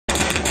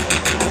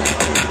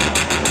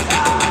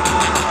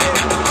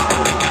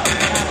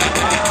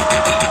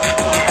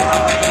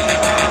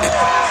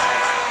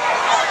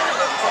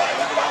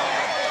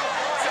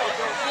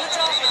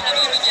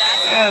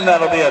And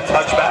that'll be a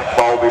touchback.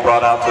 Ball will be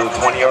brought out to the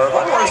 20-yard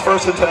line. Where's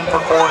first and 10 for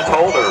Corinth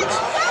Holders.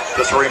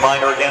 Just a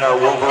reminder again, our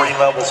Wolverine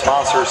level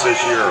sponsors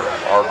this year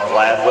are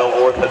Gladwell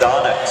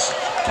Orthodontics,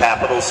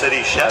 Capital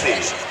City Chevy,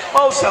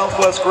 Mo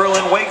Southwest Grill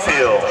in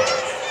Wakefield,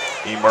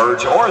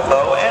 Emerge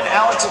Ortho, and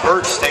Alex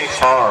Birch State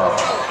Farm.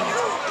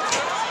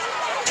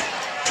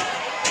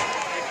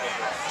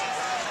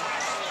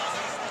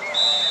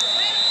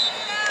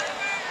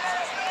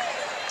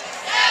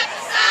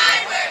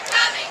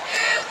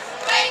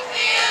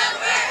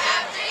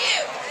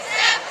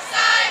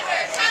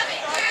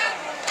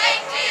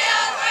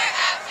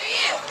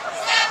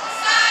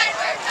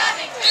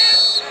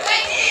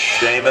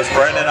 James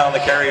Brennan on the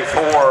carry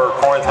for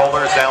Corinth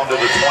Holders down to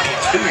the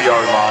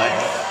 22-yard line.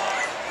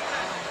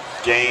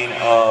 Gain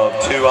of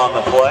 2 on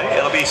the play.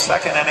 It'll be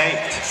 2nd and 8.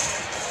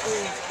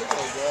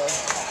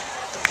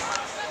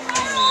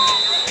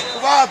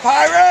 Come on,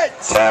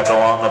 Pirates! Tackle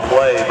on the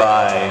play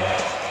by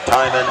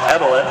Timon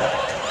Evelyn.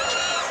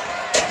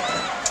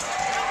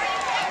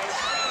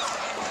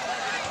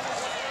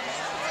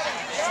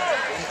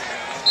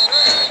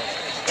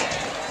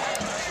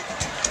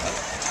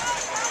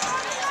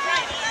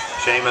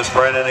 Seamus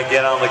Brennan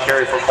again on the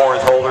carry for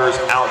Corinth Holders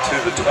out to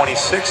the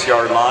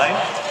 26-yard line.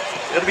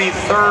 It'll be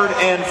 3rd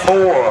and 4.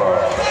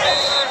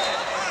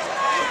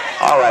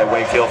 All right,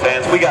 Wakefield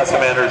fans, we got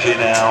some energy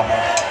now.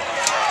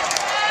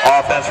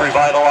 Offense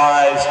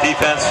revitalized,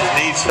 defense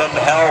needs some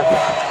help.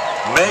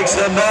 Make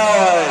some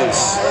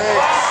noise.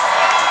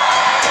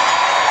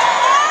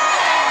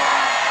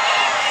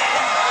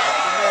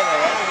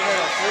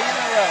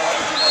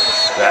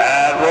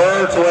 That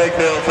works,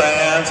 Wakefield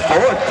fans.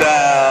 4th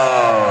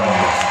down.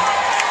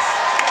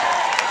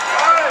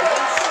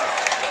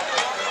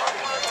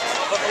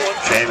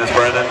 James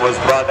Brennan was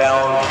brought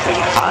down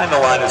behind the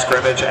line of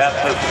scrimmage at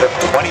the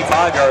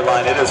 25-yard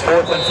line. It is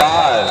 4th and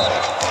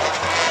 5.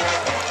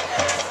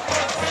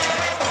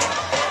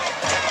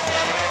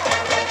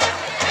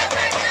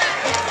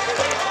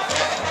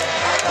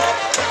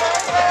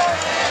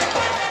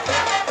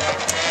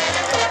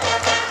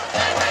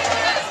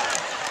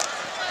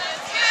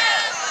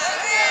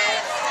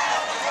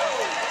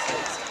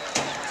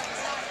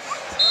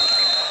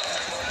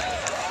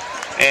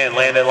 And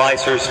Landen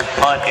Leiser's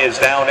punt is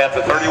down at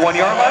the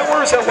 31-yard line.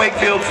 Where's that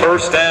Wakefield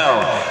 1st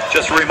down?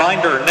 Just a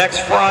reminder,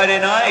 next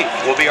Friday night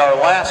will be our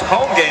last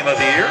home game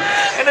of the year,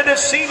 and it is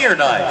senior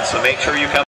night, so make sure you come.